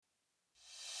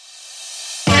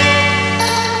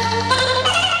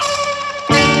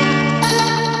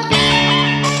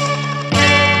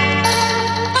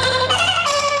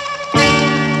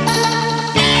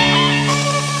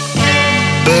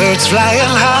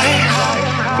flying high,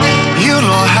 you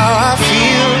know how I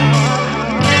feel.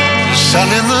 Sun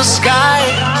in the sky,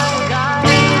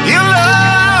 you know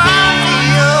how I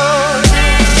feel.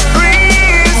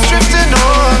 Breeze drifting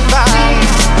on by,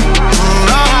 you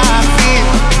know how I feel.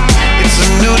 It's a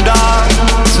new dawn,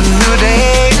 it's a new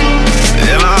day,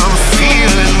 and I'm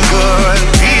feeling good,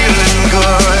 feeling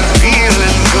good,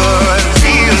 feeling good,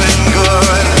 feeling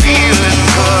good, feeling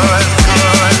good,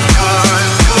 good,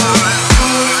 good, good,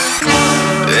 good,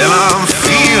 and I'm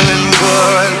feeling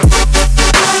good.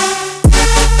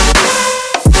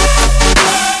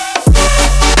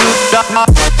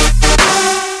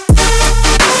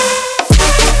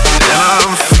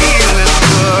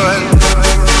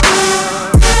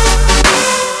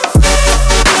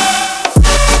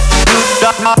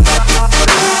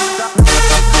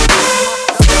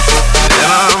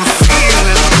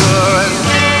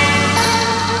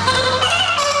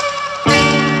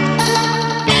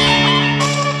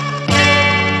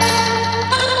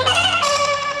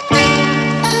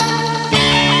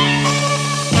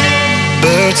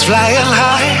 Birds flying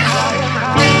high,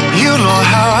 you know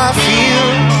how I feel.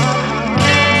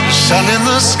 Sun in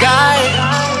the sky,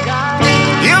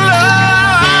 you know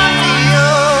how I feel.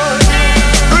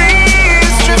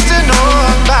 Breeze drifting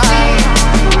on by,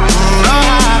 you know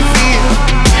how I feel.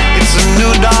 It's a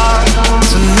new dawn,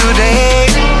 it's a new day,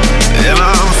 and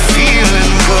I'm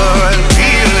feeling good,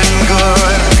 feeling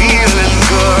good, feeling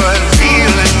good,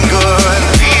 feeling good,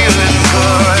 feeling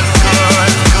good,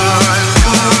 good, good,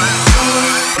 good.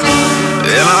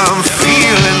 And I'm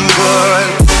feeling good.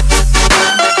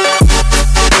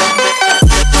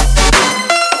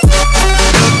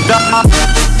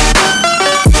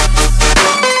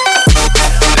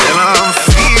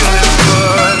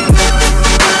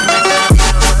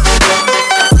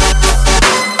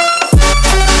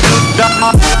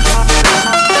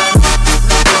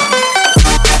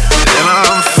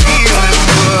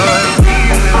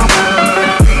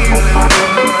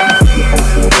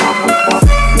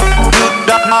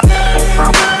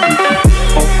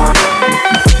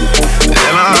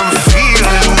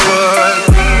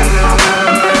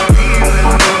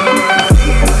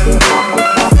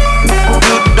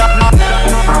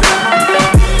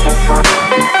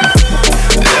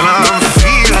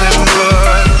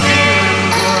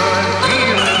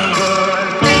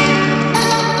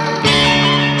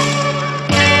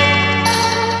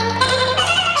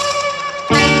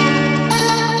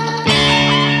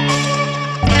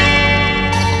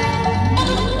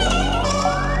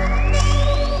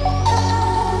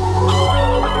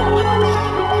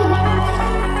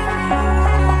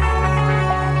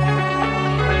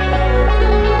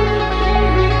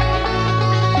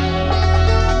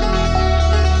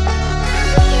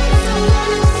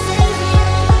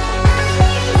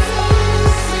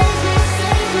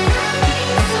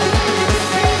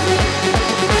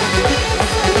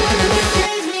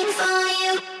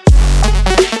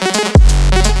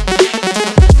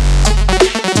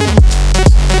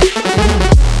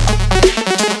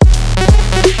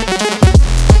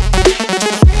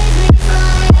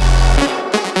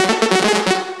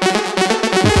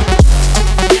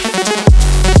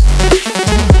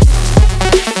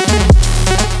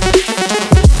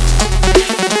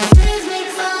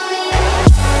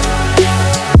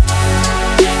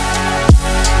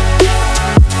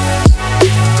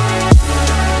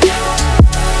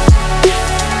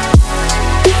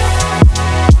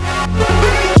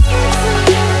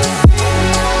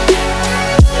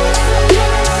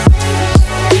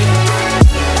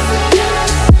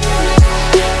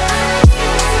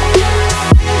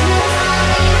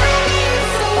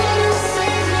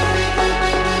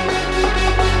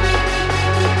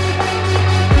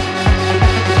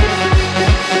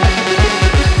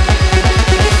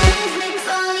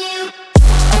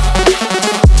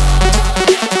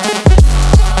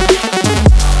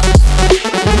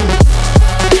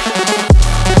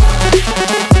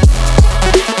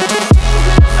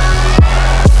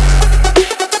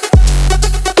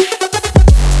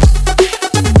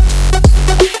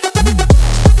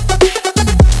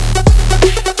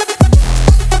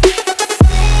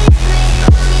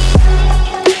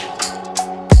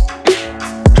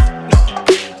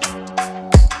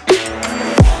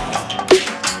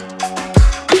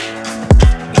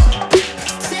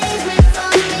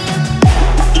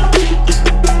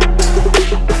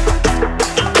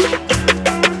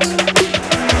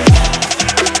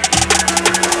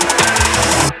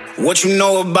 What you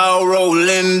know about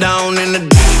rolling down in the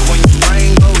deep? When your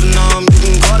brain goes numb, you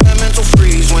can call that mental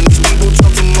freeze. When these people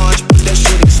talk too much, put that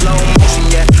shit in slow motion.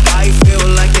 Yeah, I feel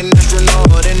like an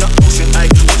astronaut in the ocean. Ay,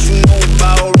 what you know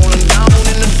about rolling down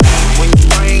in the deep? When your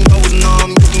brain goes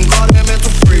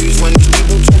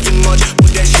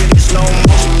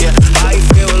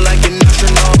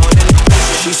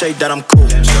say that I'm cool.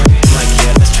 I'm like,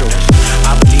 yeah, that's true.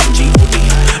 I believe in G-O-D,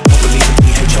 don't believe in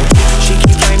P-H-O-D. She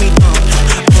keep playing me dumb,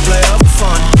 I'm a player for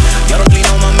fun. Y'all don't lean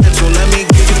on my mental, let me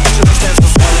give you the picture of stance. I'm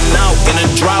falling out in a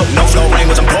drought, no flow rain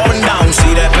was I'm pouring down.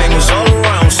 See that pain was all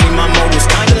around, see my mode was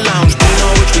kinda lounge. You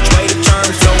know which way to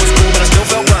turn, flow was cool but I still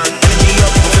felt burned. Energy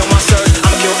up, people feel my surge,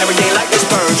 I'ma kill every day like this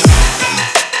purge.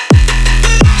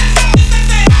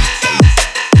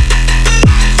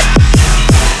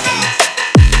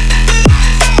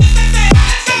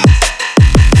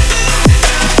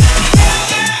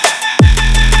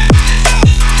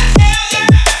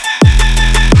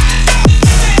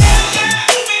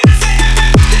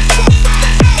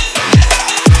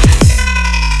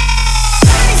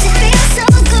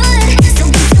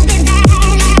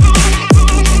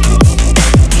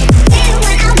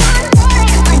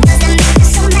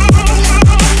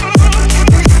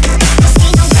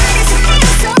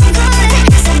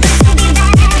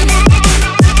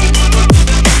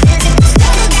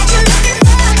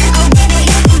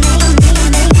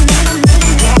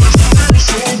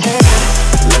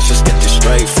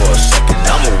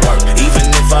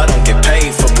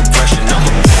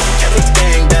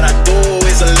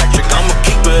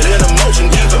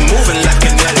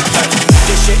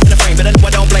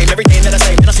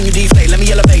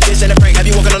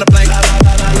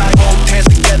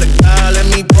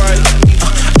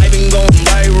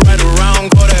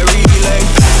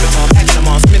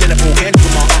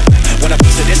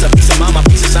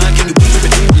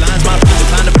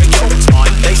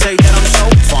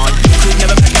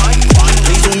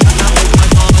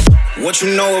 What you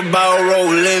know about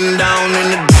rolling down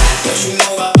in the deep? What you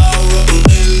know about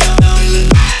rolling down in the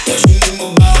deep? What you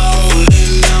know about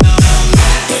rolling down?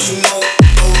 What you know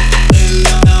about rolling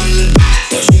down in the deep?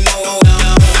 What you know about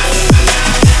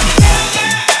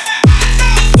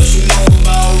what you know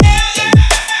about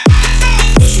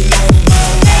what you know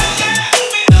about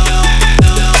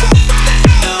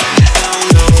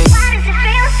Why does it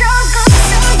feel so good, so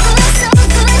good, so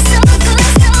good, so good, so good,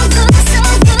 so good,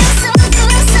 so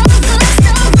good, so good?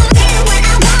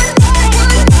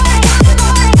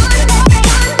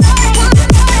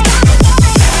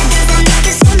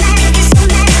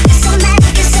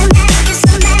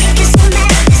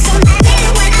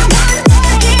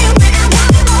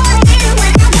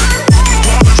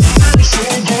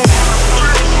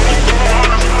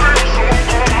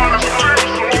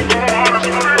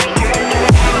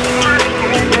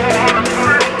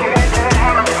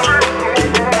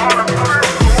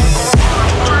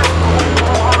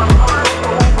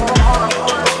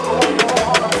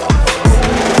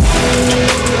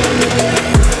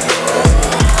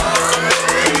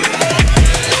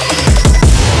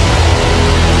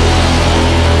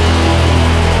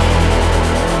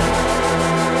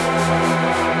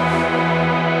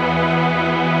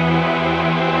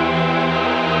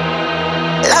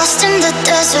 Lost in the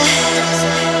desert,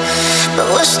 but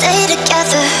we'll stay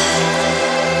together.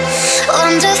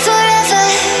 Wander forever,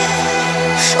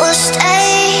 we'll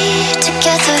stay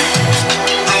together.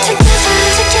 Together,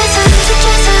 together,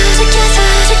 together, together, together,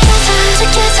 together,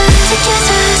 together,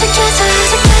 together, together, together,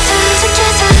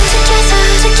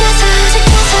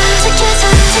 together, together,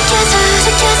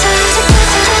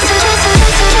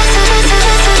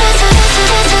 together, together, together,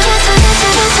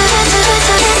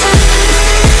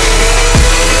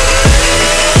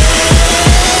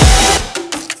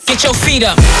 Get your feet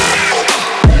up.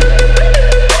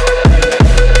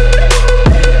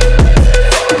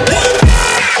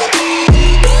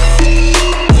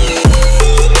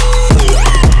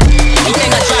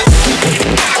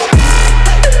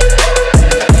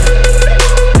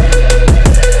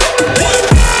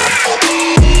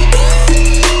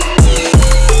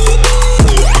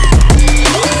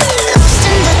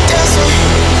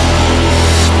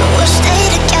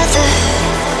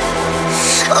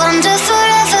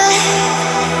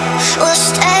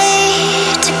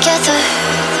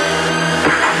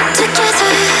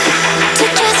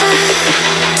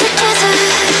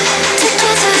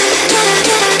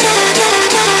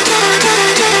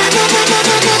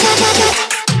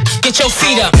 Get your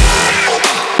feet up.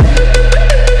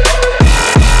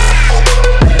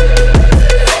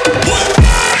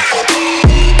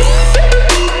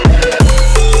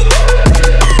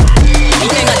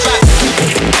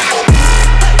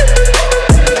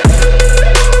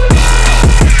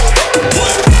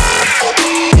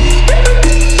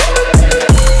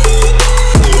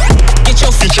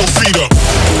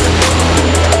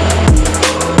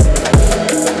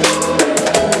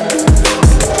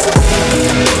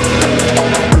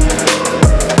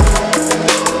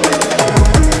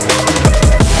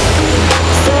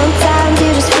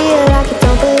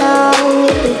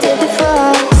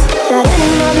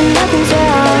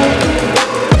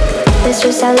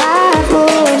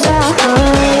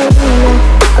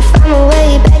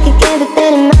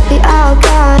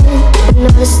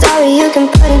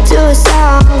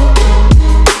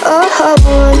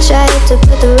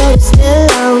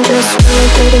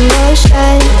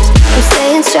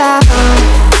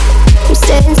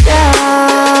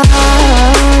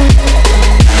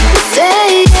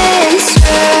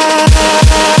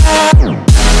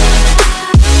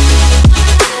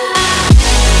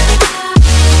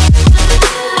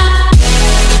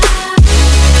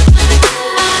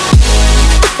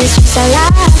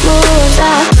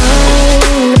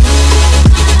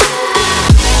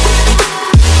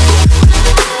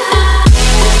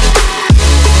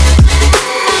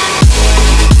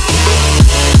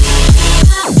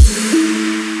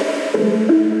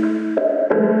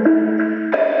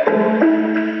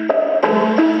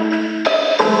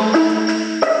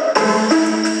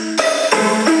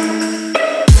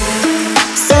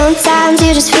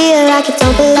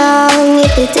 belong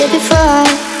if we did before.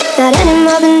 Not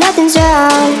anymore, but nothing's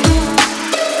wrong.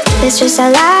 It's just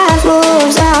how life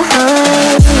moves on.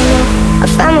 I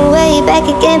found my way back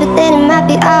again, but then it might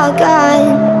be all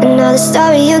gone. Another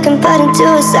story you can put into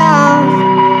a song.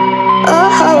 Oh,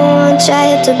 I won't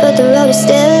try to, but the road is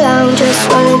still long. Just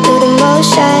running through the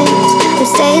motions. I'm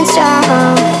staying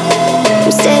strong.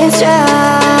 I'm staying strong.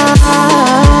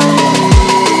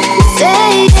 I'm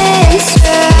staying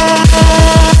strong.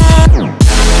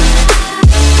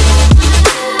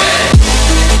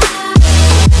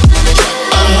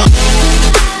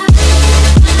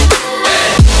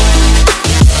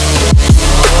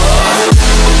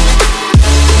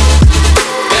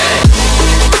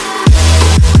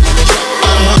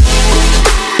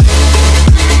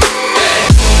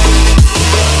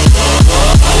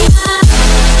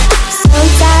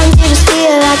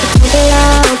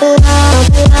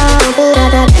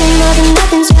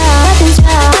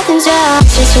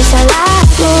 It's just how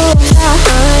life moves on.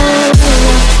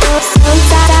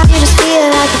 Sometimes you just feel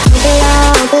like you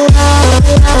don't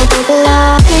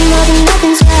belong. Anymore than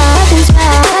nothing's wrong, nothing's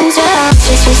wrong, nothing's wrong.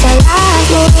 It's just how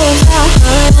life moves on.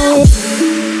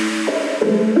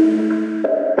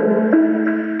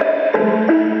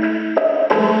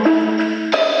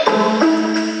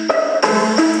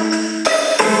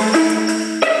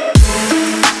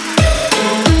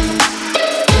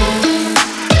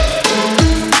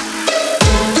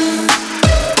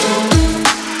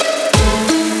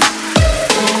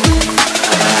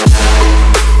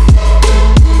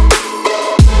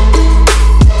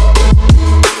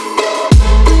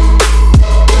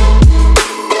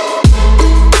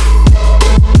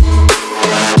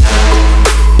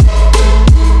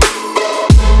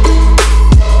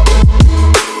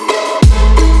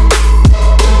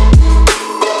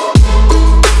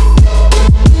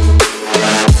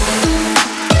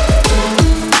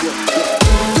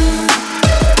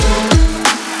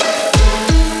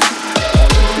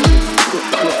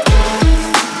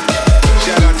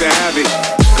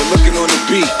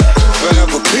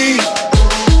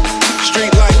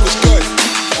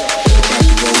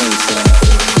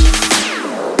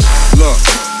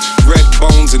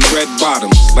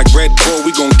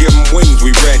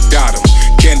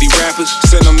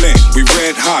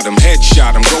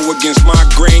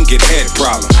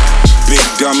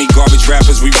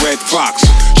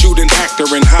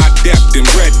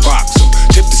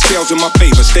 In my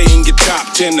favor, stay in your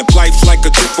top 10. If life's like a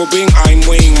triple beam, I'm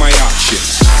weighing my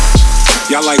options.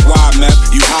 Y'all like why,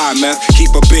 meth? You high, meth?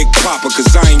 Keep a big popper,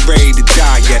 cause I ain't ready to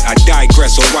die yet. I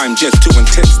digress, or I'm just too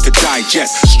intense to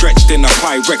digest. Stretched in a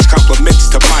Pyrex, compliments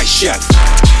to my chef.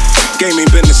 Game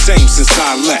ain't been the same since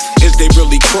I left. Is they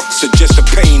really crooks or just a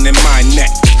pain in my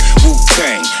neck?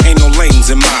 Wu-Tang, ain't no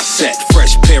lanes in my set.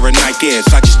 Fresh pair of Nike Airs,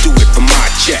 I just do it for my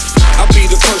check. I'll be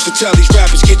the first to tell these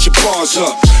rappers, get your bars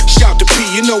up. Shout to P,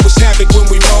 you know it's havoc when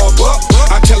we mob up.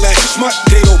 I tell that smut,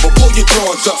 they over, pull your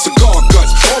drawers up. Cigar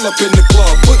guts, all up in the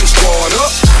club, put the squad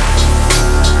up.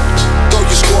 Throw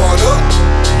your squad up.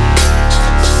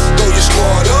 Throw your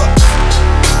squad up.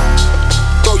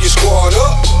 Throw your squad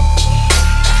up.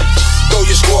 Throw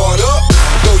your squad up.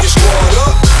 Throw your squad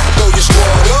up. Throw your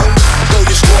squad up. Throw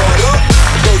your squad up.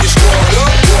 Throw your squad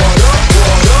up. Squad up.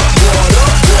 Squad up.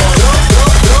 Squad up. Squad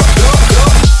up.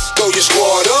 Throw your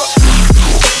squad up.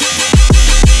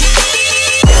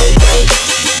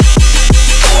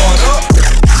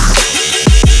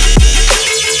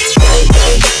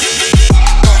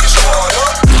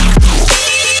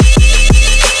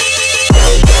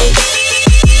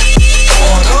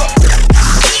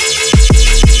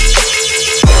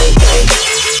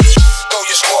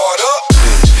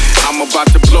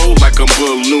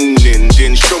 Ballooning,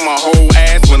 then show my whole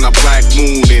ass when I black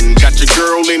moonin'. Got your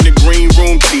girl in the green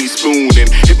room teaspoonin'.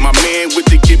 Hit my man with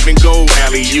the give and go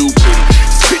alley-oopin'.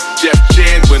 Spit Def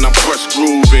Jam when I'm fresh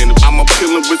groovin'. I'm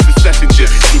appealing with succession,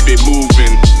 just keep it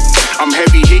moving. I'm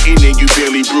heavy hitting and you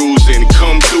barely bruising.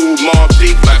 Come through Mobb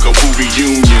Deep like a Woo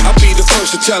reunion. I'll be the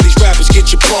first to tell these rappers,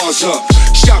 get your bars up.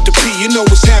 Shout to P, you know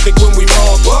it's havoc when we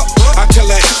mob up. I tell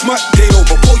that smut, they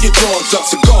over, pull your drawers up.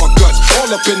 Cigar guts, all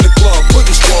up in the club, put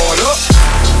the squad up.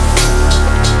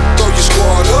 Throw your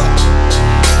squad up.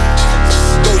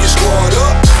 Throw your squad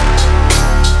up.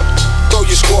 Throw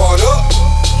your squad up.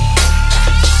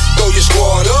 Throw your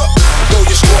squad up. Throw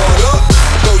your squad up.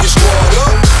 Throw your squad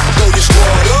up. Throw your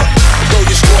squad up. Throw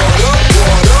your squad up.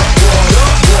 Squad up.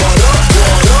 Squad up.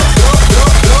 Squad up. Squad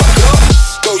up.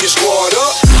 Throw your squad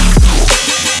up.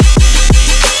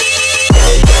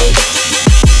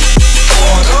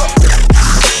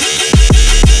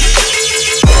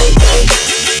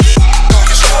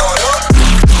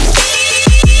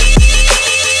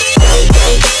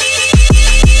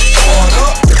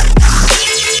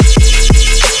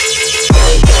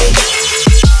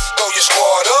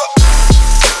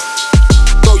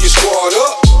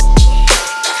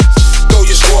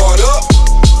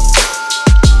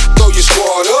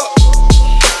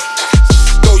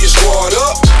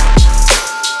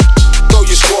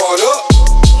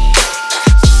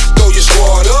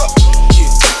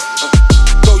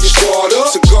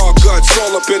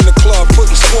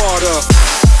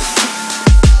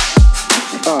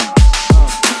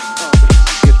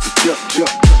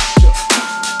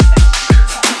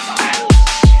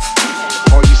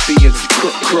 All you see is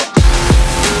crook.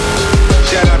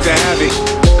 Shout out to Abby,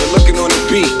 good looking on the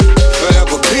beat.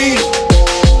 Forever be.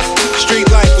 Street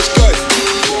life was good.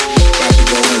 About to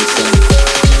go in, son.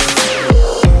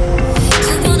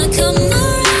 I wanna come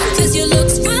around 'cause your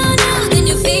looks run out and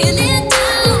you're feeling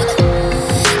down.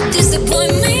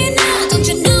 Disappoint me now, don't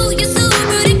you know you're so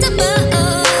predictable?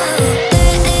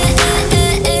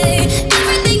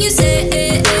 Everything you say,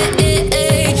 everything you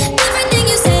say, everything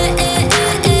you say,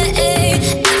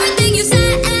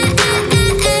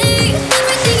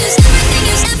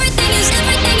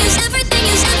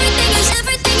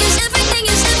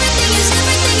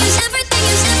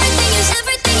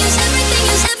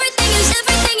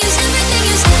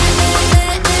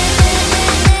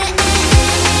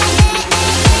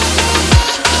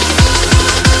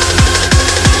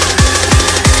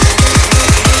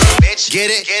 Get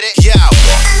it? Yo.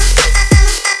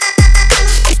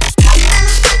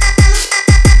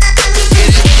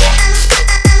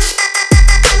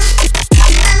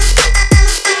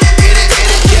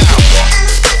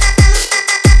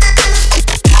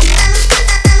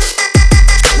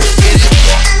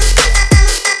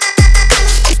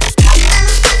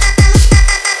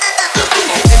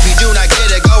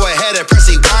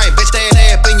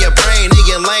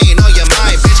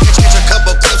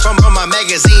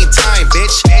 Magazine time,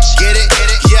 bitch. Get it?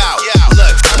 Yo,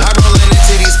 look, I'm rolling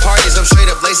into these parties. I'm straight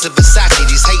up laced with Versace.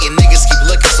 These hating niggas keep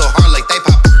looking so hard like they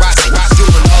paparazzi.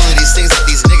 Doing all of these things that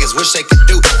these niggas wish they could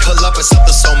do. Pull up in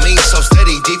something so mean, so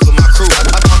steady, deep with my crew.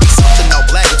 I bought me something all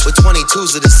black with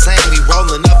 22s of the same. We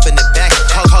rolling up in the back,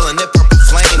 calling it purple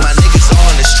flame. My niggas all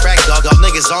on this track, dog. Y'all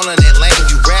niggas all in that lane.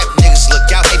 You rap niggas, look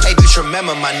out. Hey, bitch,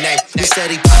 remember my name. We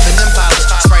steady popping them bottles,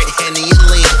 Sprite, Henny, and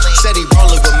lean. Steady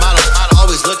rolling with models,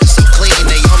 always looking so clean.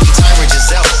 Naomi, Tyra,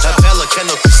 Giselle, Bella,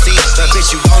 Kendall, Christine. That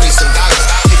bitch, you gon' need some dollars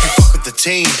if you fuck with the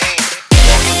team.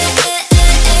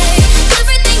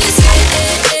 everything you say,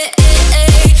 everything you say,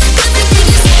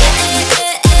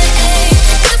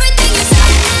 everything you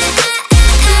say,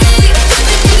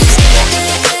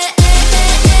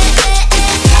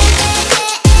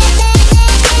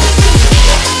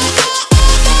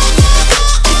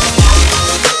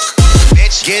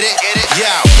 Bitch, get it? Yo.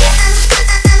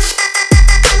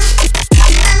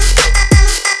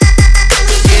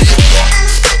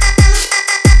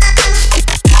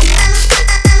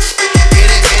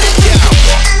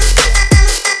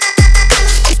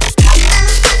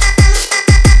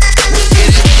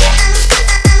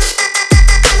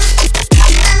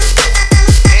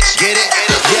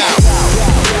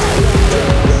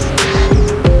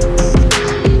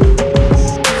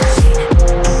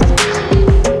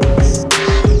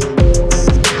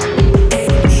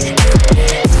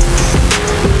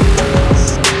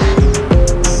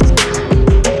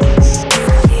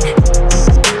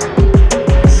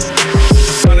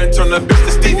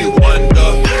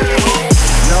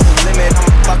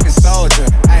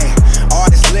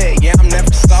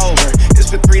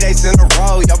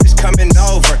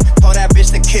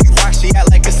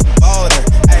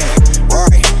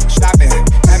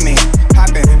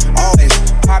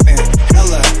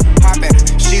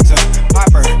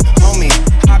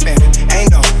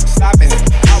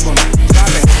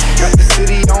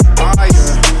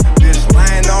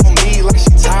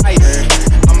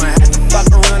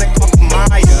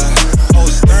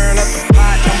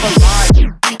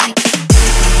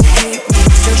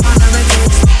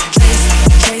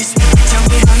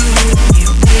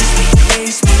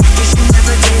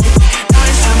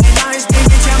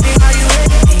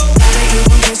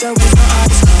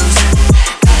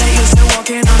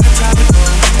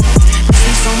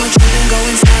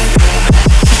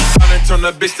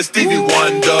 Bitch, the Stevie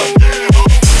Wonder.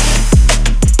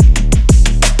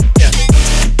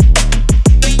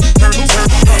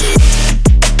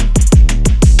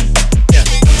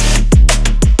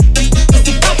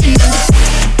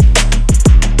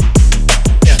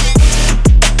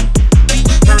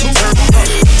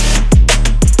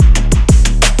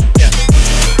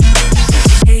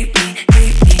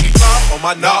 On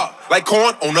my knob, like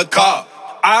corn on a cob.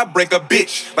 I break a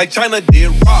bitch like China did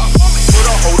Rob. Put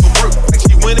her hold to work like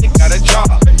she went and got a job.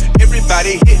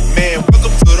 Everybody hit, man,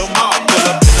 welcome to the mob. Pull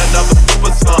up in another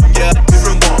super song, yeah,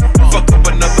 different one. Fuck up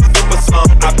another super song,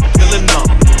 I be feeling numb.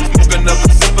 Smoke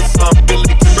another super song, feel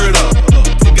it, keep it up.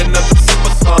 Take another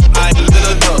super song, I ain't lit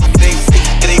enough. It ain't safe,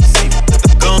 it ain't safe. Put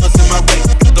the guns in my race,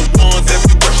 put the ones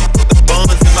everywhere. She put the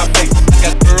buns in my face. I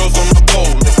got girls on the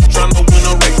pole, tryna win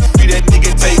a race. Free that nigga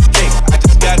take cake, I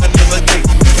just got another date.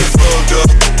 Get plugged up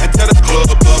and tell the club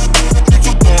up. You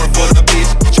too boring for the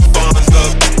bitch, what you fun?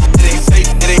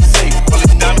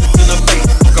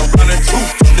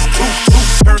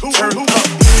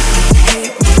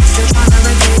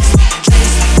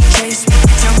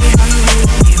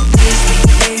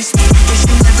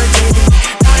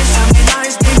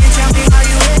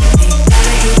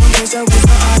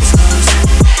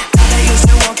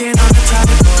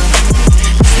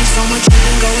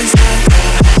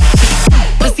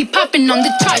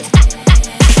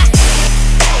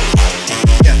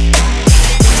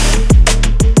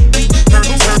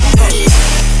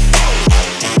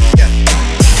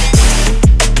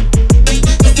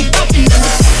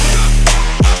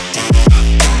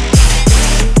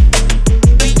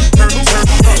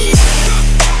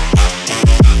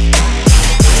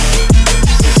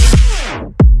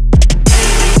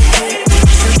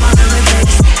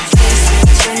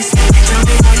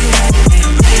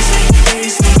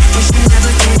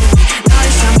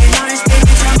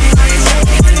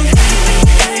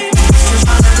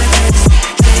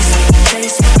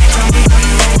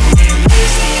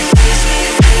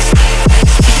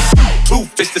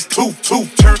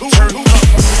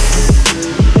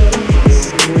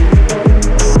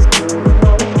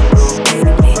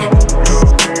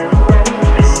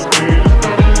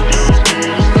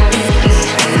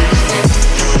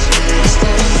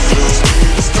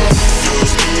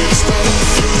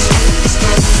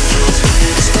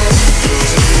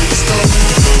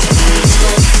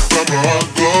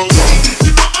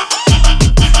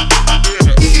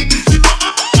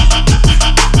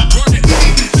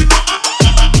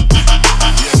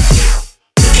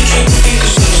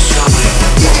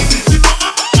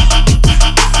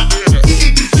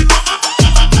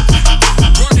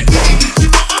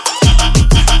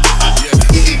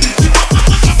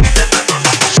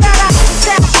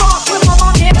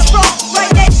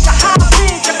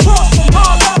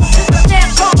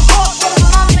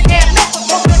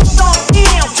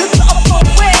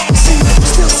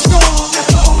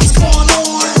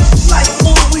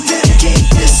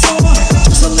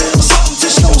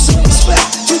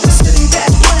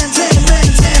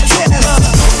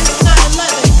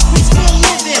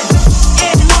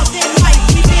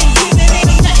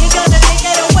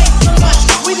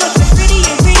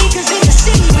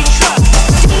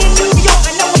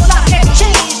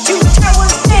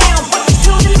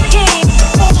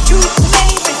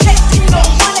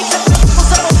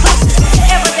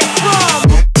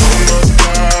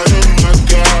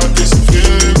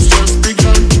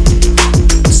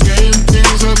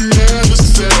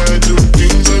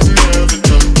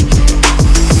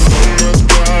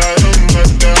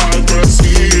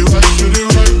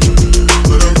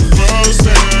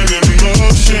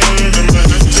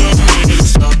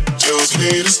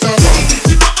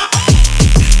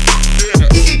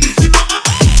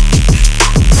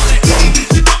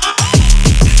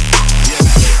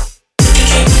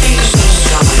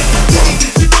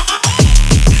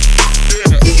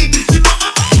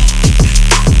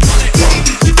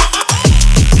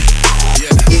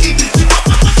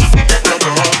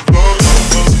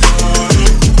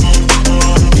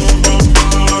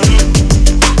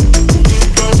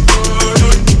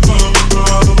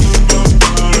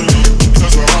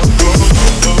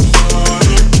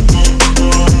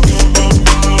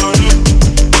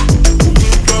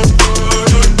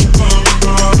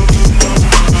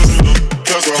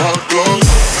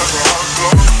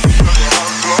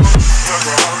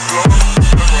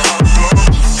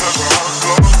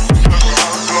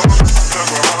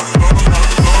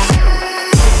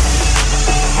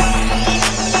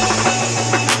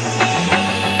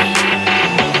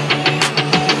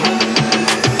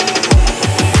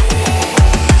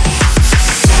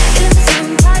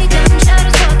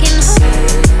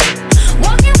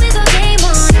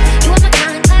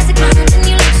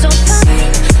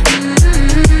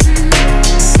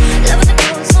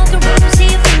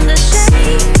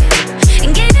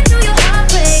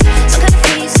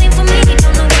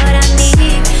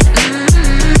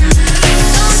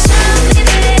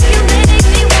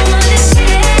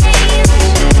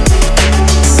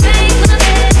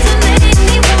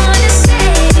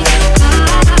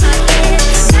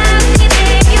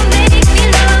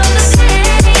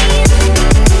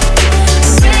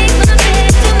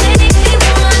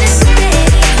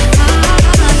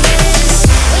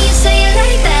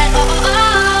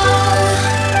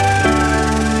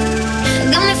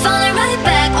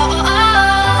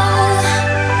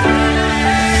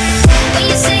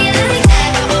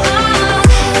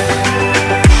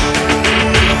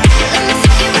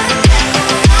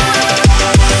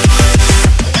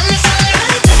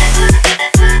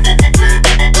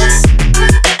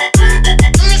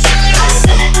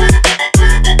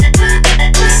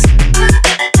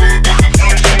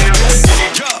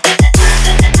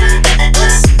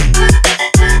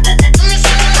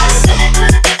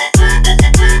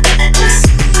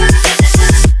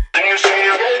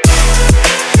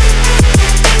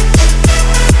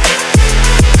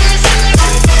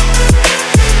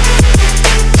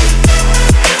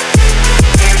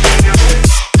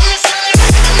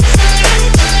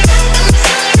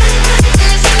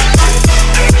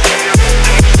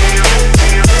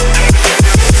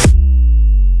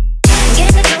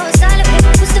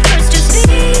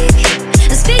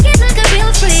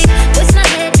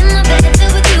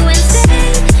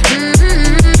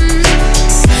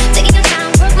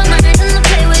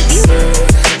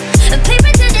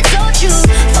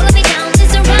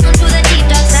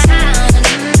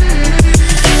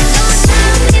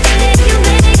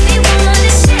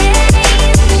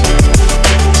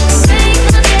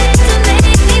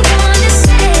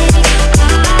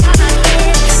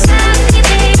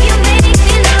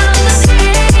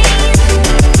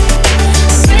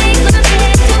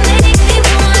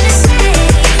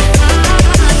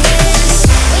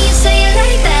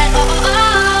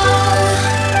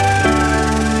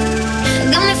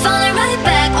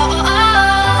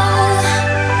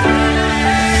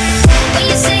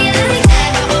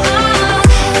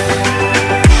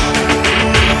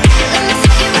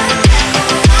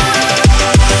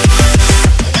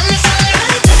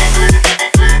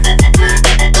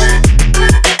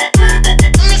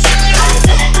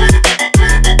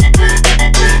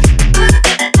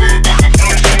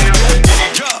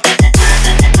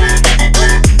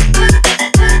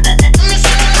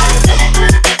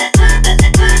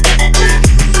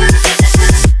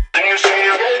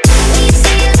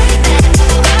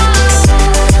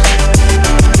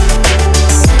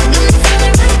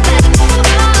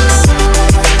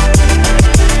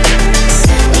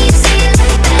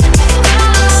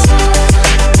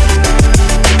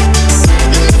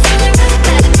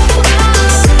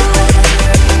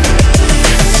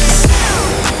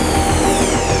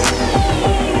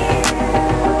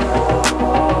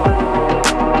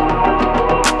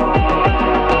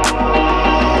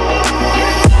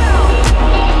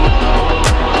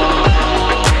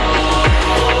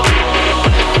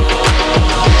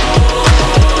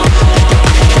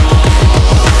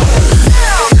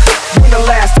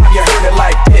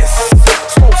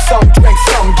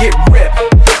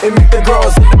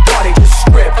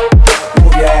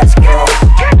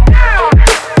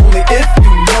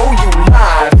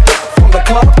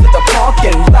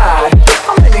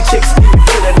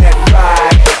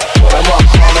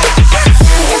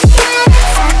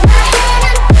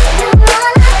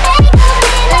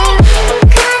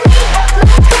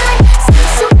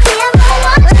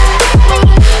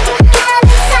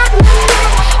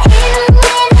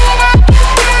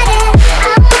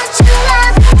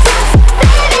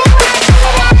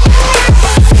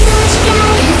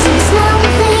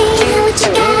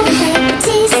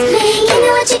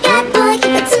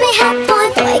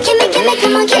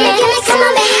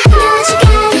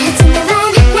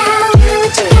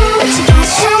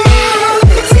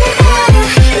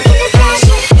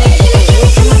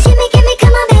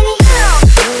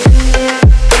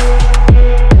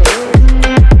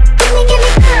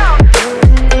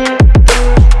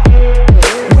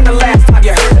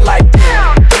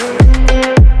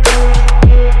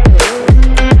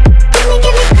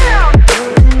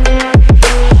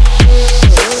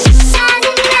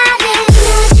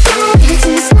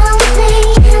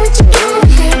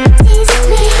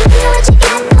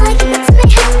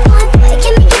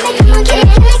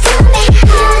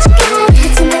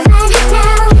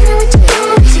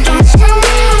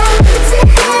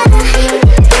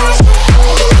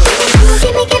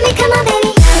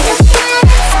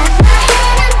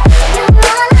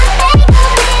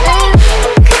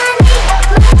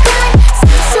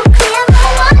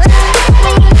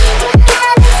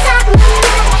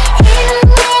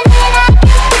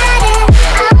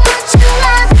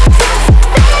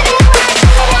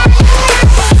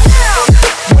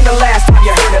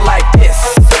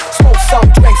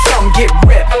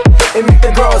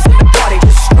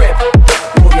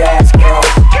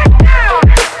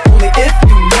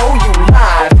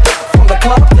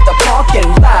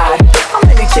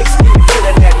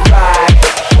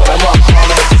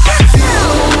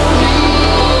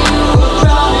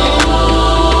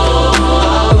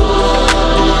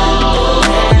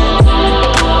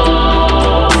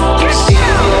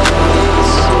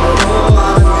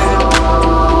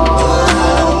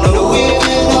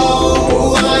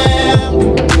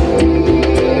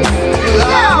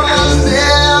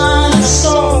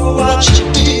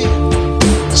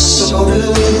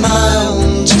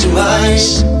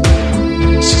 nice.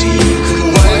 See, you could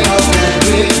work on that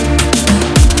grip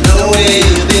the way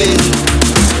you did.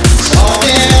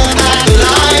 Talking like the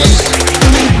lies.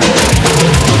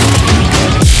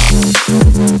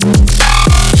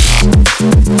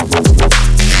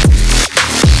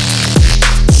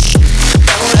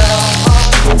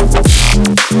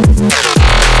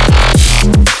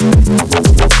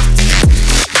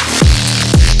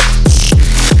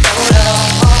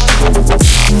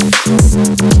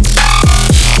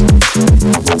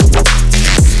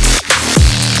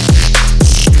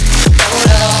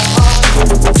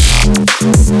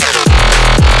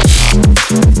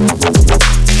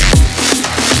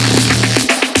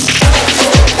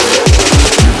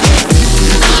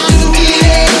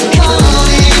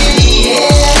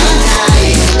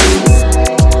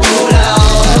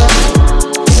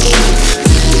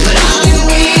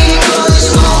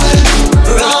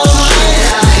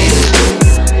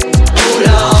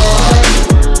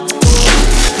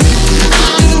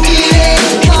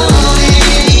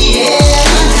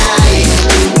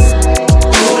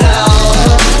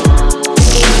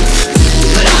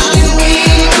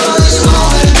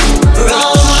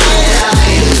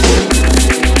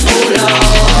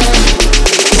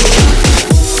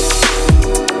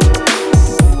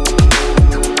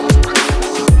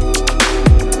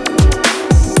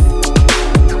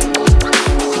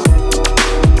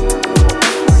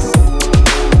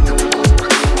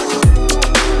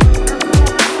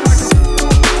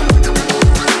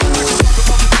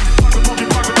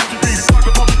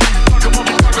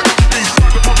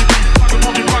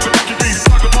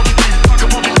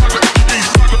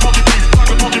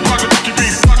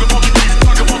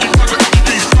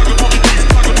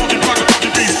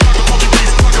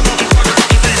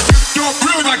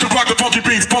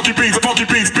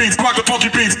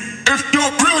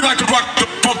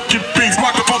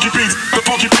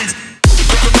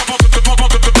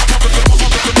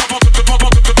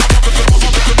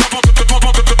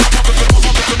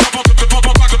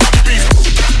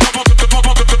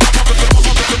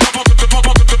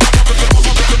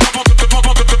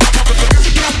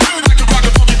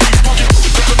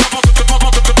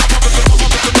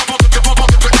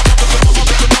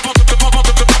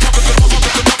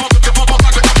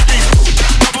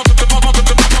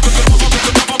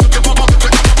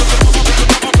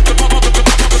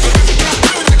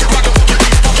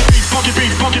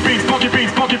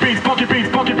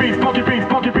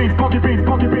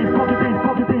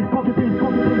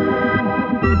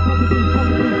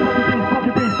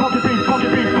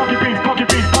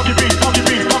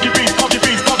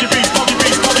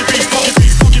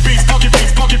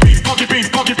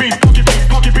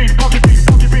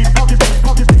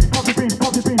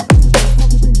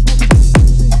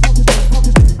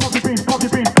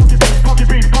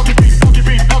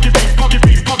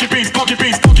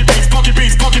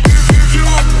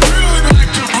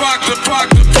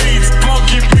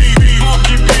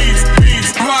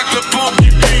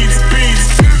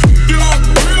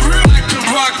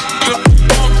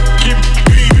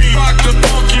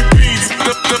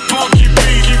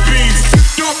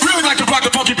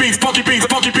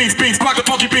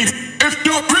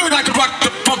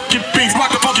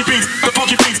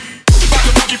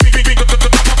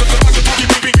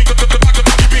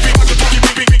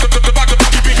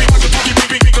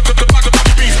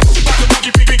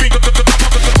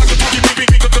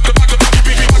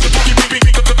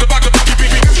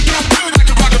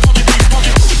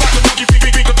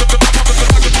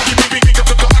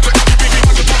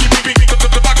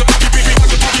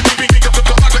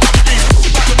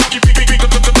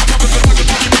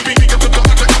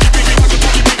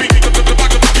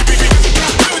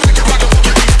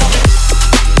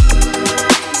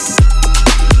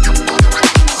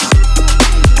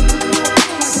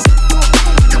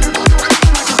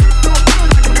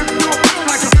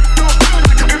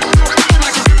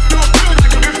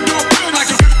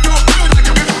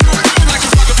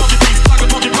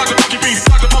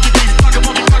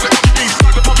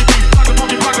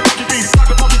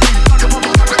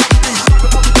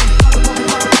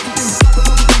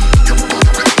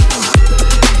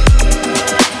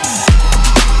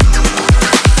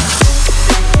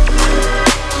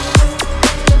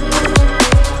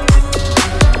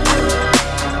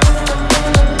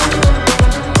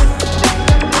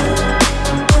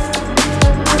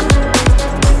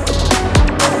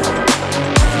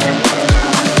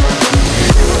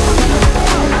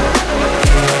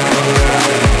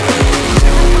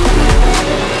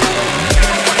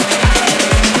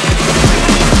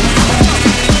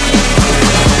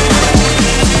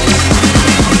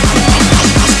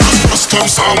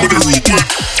 Sound with the replay.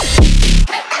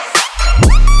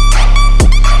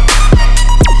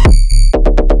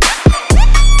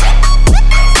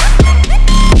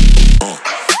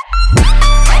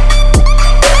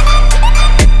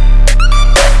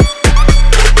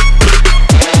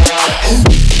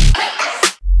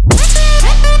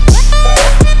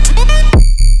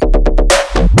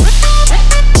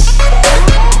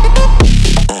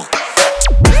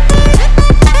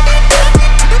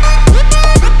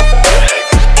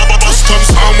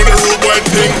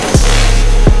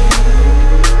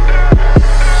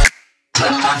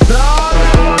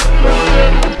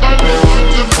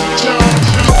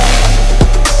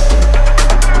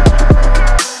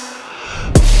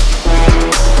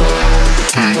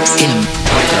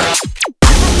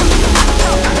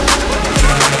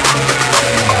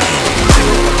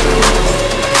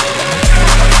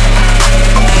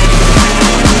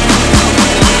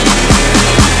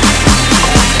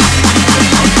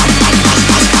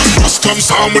 some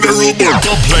sound with the real board.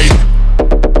 Don't play.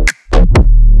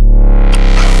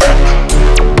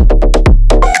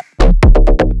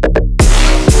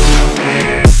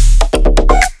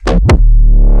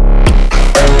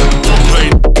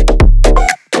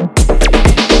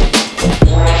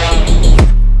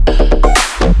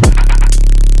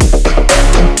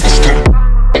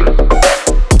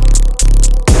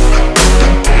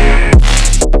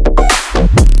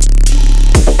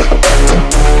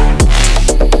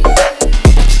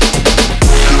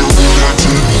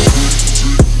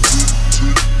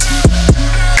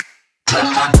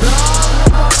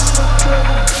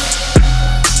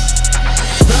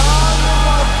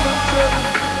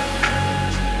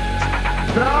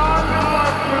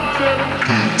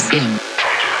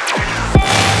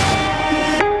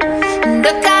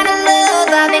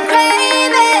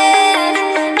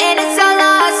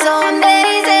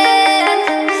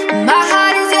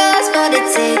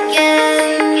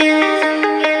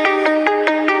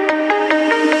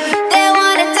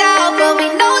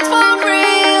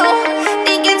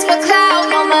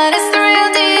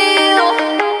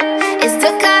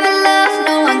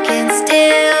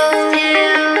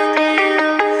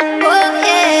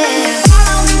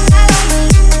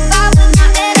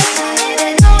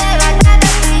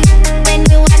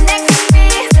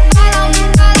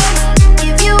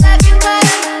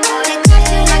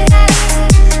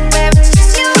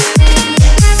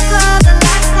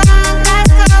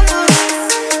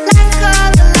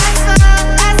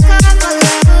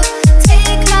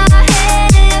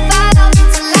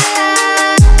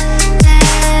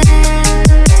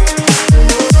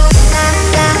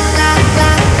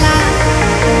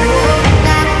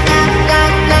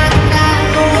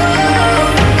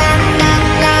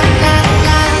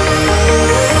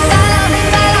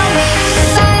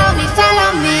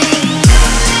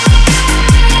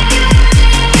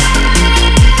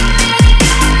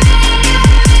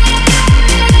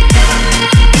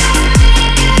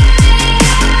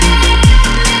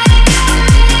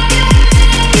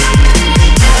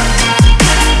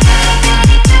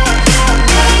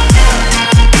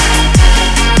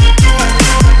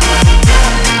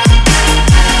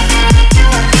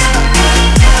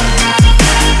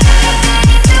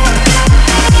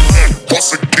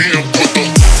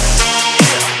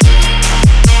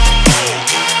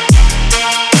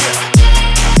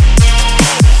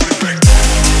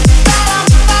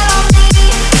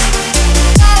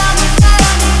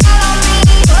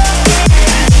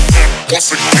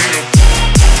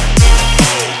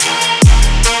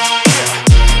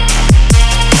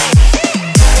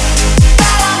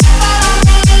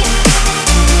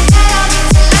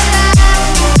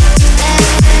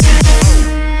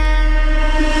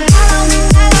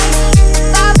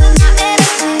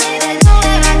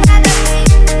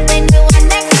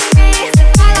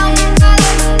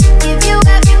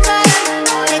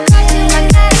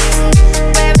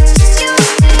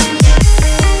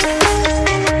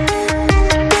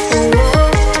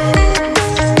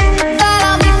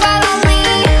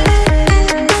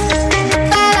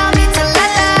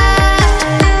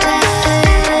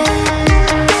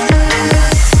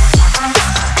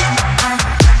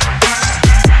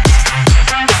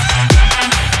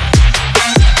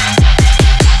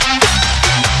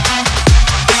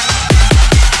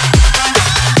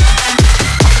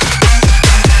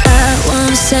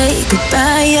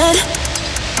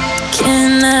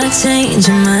 change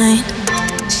your mind.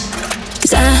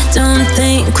 'Cause I don't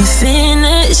think we're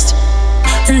finished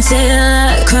until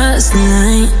I cross the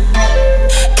line.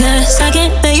 'Cause I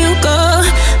can't let you go.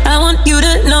 I want you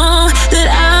to know that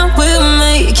I will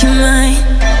make you mine.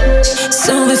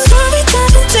 So before we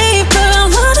dive in deeper, I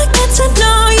wanna get to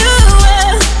know you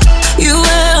well, you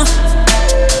well.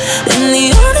 And the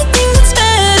only thing that's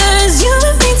better is you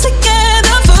and me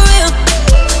together for real,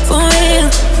 for real.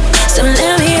 So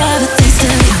let me have a taste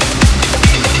of you.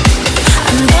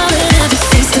 I'm loving every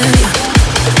taste of you.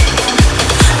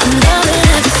 I'm loving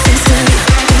every taste of you,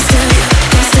 taste of you,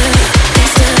 taste of you,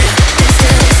 taste of you, taste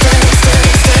of you, taste of you,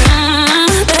 taste of you.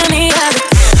 Let me have it.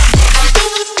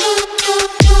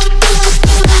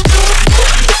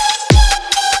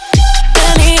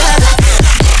 Let me have it. Let me have it.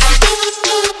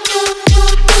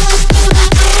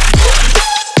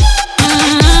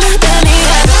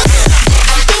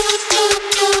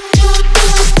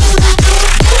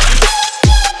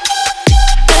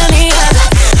 Let me have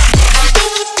it.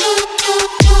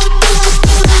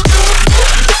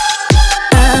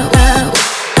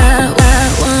 I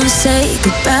won't say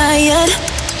goodbye yet.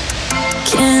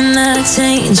 Can I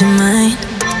change your mind?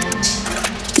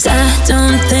 'Cause I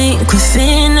don't think we're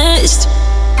finished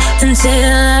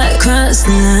until I cross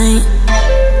the line.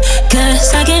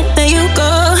 'Cause I can't let you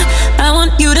go, I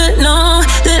want you to know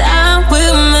that I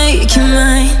will make you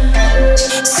mine.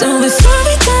 So before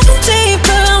we dive in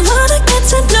deeper, I wanna get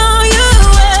to know you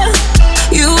well,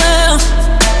 you well.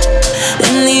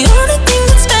 And the only thing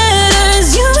that's better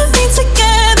is you and me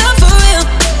together for real,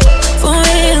 for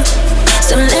real.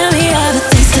 So let me have a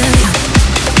taste of you.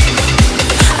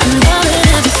 I'm gonna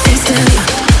have a taste of you.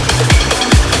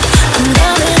 I'm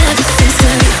gonna have a taste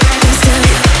of you, taste of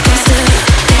you, taste of you,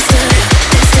 taste of you,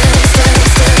 taste of you, taste of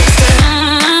you, taste of you.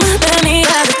 Let me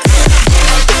have it.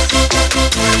 Let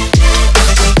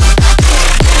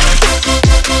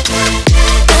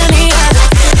me have it. Let me have it.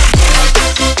 Let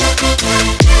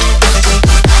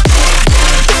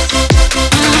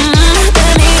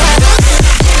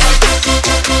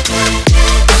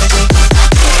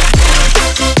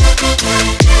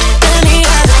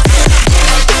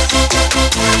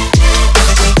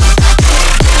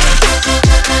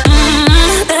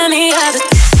me have it. Let me have it.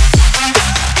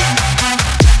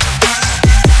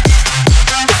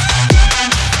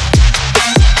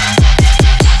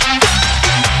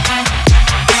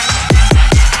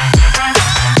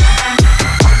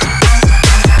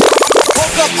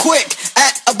 Woke up quick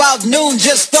at about noon.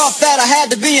 Just thought that I had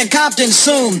to be in Compton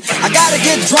soon. I gotta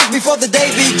get drunk before the day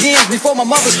begins, before my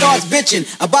mother starts bitching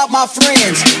about my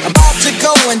friends. About to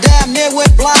go and damn near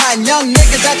went blind. Young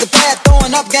niggas at the pad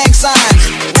throwing up gang signs.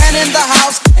 Ran in the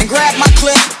house and grabbed my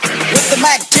clip with the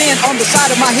Mac 10 on the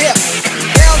side of my hip.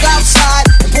 Bailed outside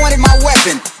and pointed my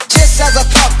weapon. Just as I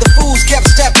thought, the fools kept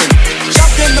stepping.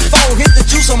 Jumped in the foe, hit the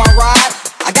juice on my ride.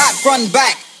 I got front and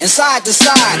back and side to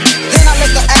side. Then I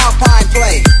let the Alpine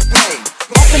play.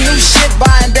 Bumping new shit by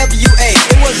NWA.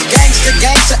 It was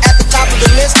gangsta at the top of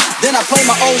the list. Then I played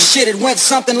my old shit, it went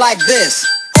something like this.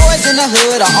 Boys in the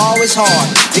hood are always hard.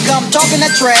 You come talking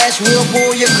that trash, we'll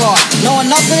pull your car. Knowing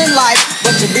nothing in life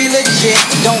but to be legit.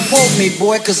 Don't quote me,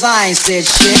 boy, cause I ain't said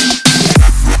shit.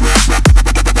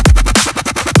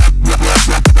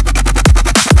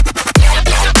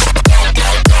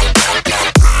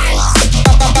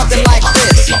 Something like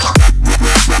this.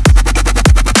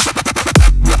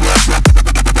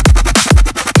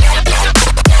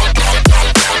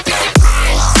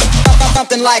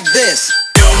 Something like this.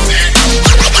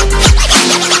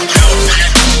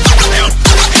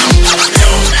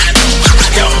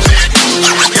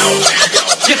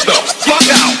 Get the fuck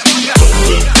out!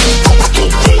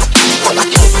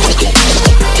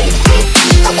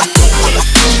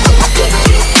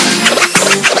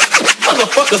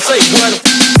 Motherfucker say what?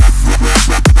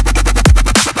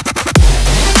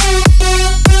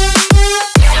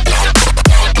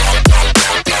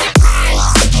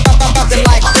 Something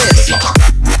like this.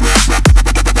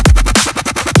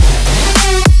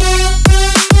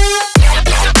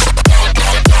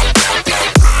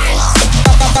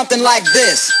 Something like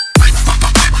this.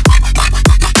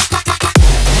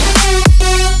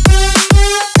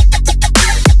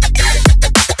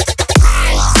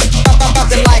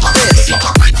 Something like this.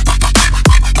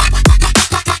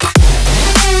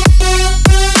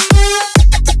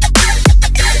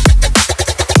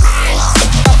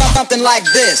 Something like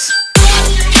this.